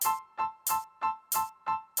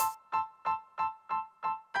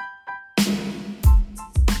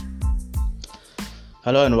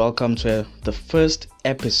Hello and welcome to the first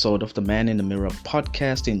episode of the Man in the Mirror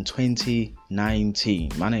podcast in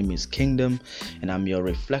 2019. My name is Kingdom and I'm your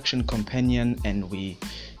reflection companion, and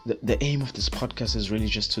the aim of this podcast is really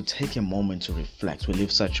just to take a moment to reflect. We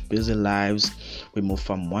live such busy lives. We move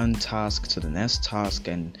from one task to the next task,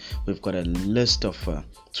 and we've got a list of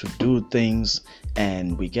to-do things,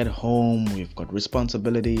 and we get home, we've got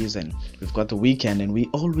responsibilities, and we've got the weekend, and we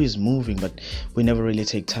always moving, but we never really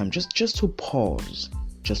take time just to pause,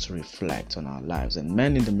 just to reflect on our lives. And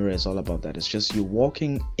Man in the Mirror is all about that. It's just you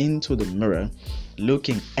walking into the mirror,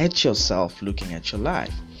 looking at yourself, looking at your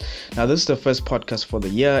life. Now, this is the first podcast for the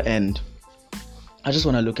year, and I just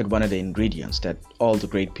want to look at one of the ingredients that all the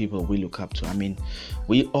great people we look up to. I mean,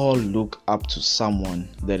 we all look up to someone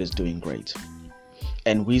that is doing great,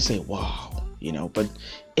 and we say, wow, but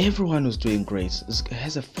everyone who's doing great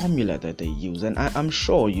has a formula that they use. And I'm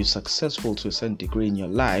sure you're successful to a certain degree in your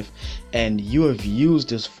life, and you have used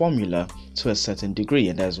this formula to a certain degree,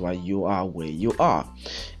 and that's why you are where you are.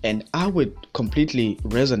 And I would completely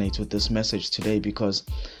resonate with this message today, because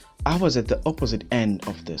I was at the opposite end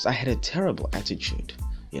of this. I had a terrible attitude,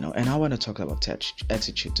 and I want to talk about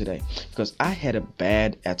attitude today, because I had a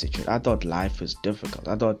bad attitude. I thought life is difficult.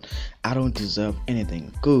 I thought I don't deserve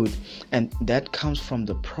anything good. And that comes from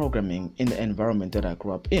the programming in the environment that I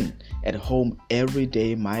grew up in. At home, every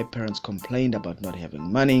day, my parents complained about not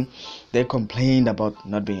having money. They complained about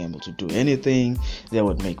not being able to do anything. They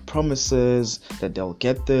would make promises that they'll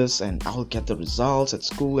get this and I'll get the results at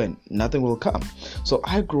school, and nothing will come. So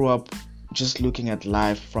I grew up just looking at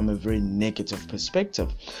life from a very negative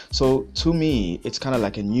perspective. So to me, it's kind of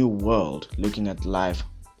like a new world, looking at life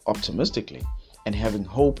optimistically and having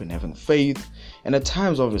hope and having faith. And at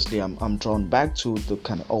times, obviously, I'm drawn back to the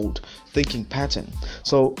kind of old thinking pattern.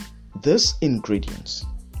 So these ingredients,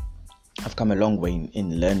 I've come a long way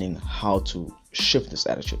in learning how to shift this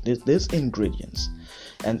attitude. These ingredients,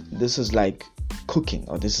 and this is like cooking,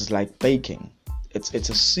 or this is like baking. It's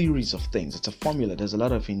a series of things. It's a formula. There's a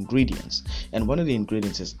lot of ingredients, and one of the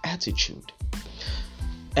ingredients is attitude.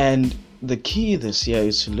 And the key this year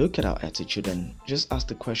is to look at our attitude and just ask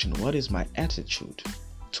the question, what is my attitude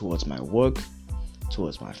towards my work,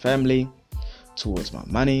 towards my family, towards my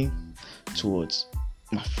money, towards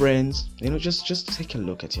my friends? Just take a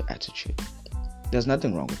look at your attitude. There's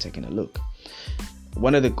nothing wrong with taking a look.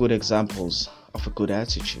 One of the good examples of a good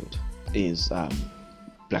attitude is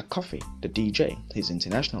Black Coffee, the DJ. He's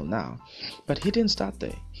international now, but he didn't start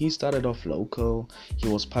there. He started off local. He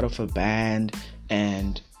was part of a band,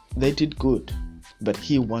 and they did good, but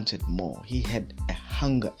he wanted more. He had a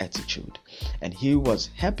hunger attitude, and he was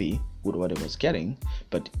happy with what he was getting,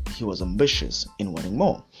 but he was ambitious in wanting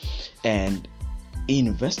more, and he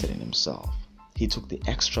invested in himself. He took the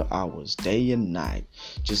extra hours, day and night,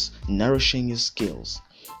 just nourishing his skills,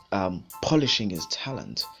 polishing his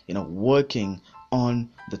talent, working on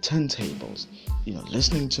the turntables,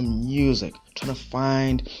 listening to music, trying to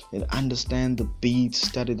find and understand the beat,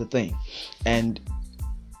 study the thing. And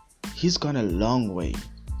he's gone a long way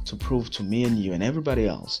to prove to me and you and everybody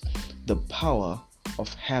else the power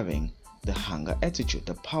of having the hunger attitude,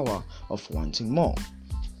 the power of wanting more.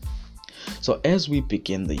 So as we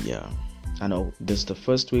begin the year, I know this is the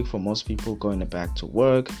first week for most people going back to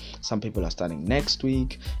work. Some people are starting next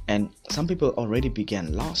week, and some people already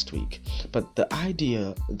began last week. But the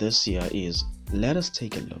idea this year is, let us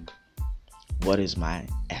take a look. What is my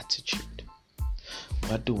attitude?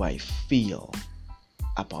 What do I feel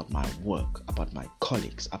about my work, about my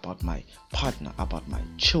colleagues, about my partner, about my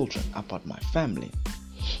children, about my family?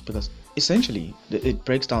 Because essentially, it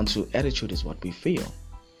breaks down to attitude is what we feel.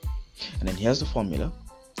 And then here's the formula.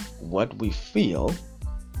 What we feel,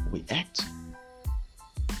 we act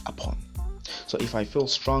upon. So if I feel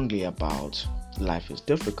strongly about life is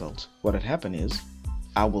difficult, what would happen is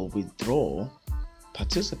I will withdraw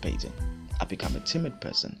participating. I become a timid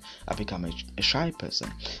person. I become a shy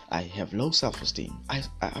person. I have low self-esteem.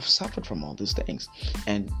 I've suffered from all these things,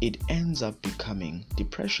 and it ends up becoming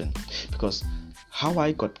depression, because how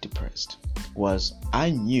I got depressed was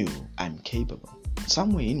I knew I'm capable.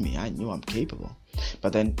 Somewhere in me, I knew I'm capable.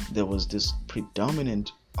 But then there was this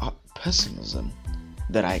predominant pessimism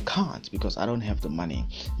that I can't, because I don't have the money.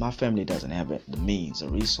 My family doesn't have the means, the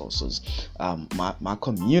resources. My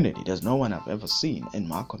community, there's no one I've ever seen in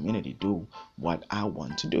my community do what I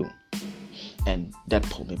want to do. And that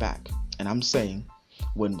pulled me back. And I'm saying,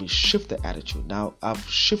 when we shift the attitude, now I've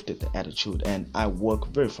shifted the attitude, and I work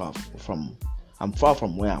I'm far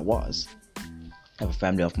from where I was. I have a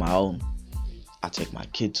family of my own. I take my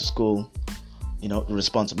kid to school,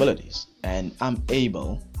 responsibilities, and I'm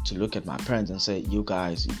able to look at my parents and say, you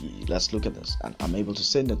guys, let's look at this. And I'm able to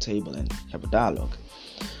sit at the table and have a dialogue.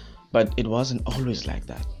 But it wasn't always like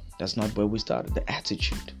that. That's not where we started. The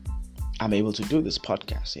attitude. I'm able to do this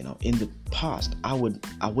podcast. In the past, I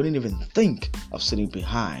wouldn't even think of sitting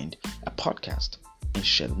behind a podcast and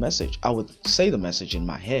share the message. I would say the message in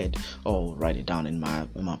my head or write it down in my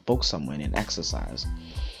book somewhere in an exercise.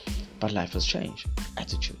 But life has changed.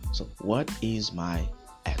 Attitude. So what is my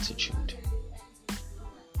attitude?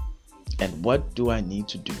 And what do I need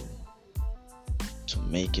to do to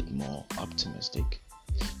make it more optimistic,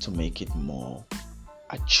 to make it more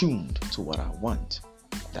attuned to what I want?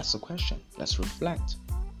 That's the question. Let's reflect.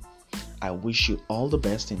 I wish you all the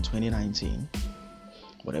best in 2019.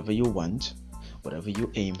 Whatever you want, whatever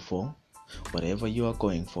you aim for, whatever you are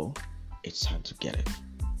going for, it's time to get it.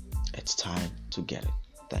 It's time to get it.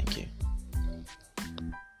 Thank you.